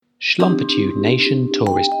Schlumpitude Nation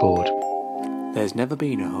Tourist Board. There's never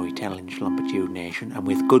been a hotel in Schlumpitude Nation, and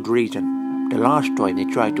with good reason. The last time they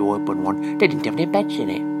tried to open one, they didn't have any beds in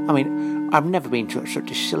it. I mean, I've never been to such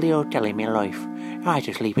a silly hotel in my life. I had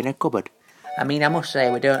to sleep in a cupboard. I must say,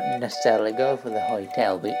 we don't necessarily go for the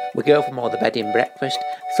hotel, but we go for more the bed and breakfast.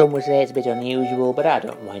 Some would say it's a bit unusual, but I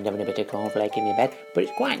don't mind having a bit of cornflake in my bed. But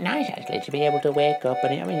it's quite nice, actually, to be able to wake up,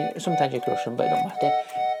 and sometimes you crush them, but it don't matter.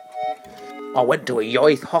 I went to a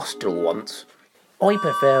youth hostel once. I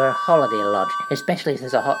prefer a holiday lodge, especially if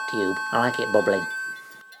there's a hot tube. I like it bubbling.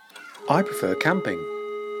 I prefer camping.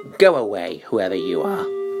 Go away, whoever you are.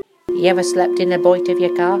 You ever slept in the boot of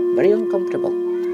your car? Very uncomfortable.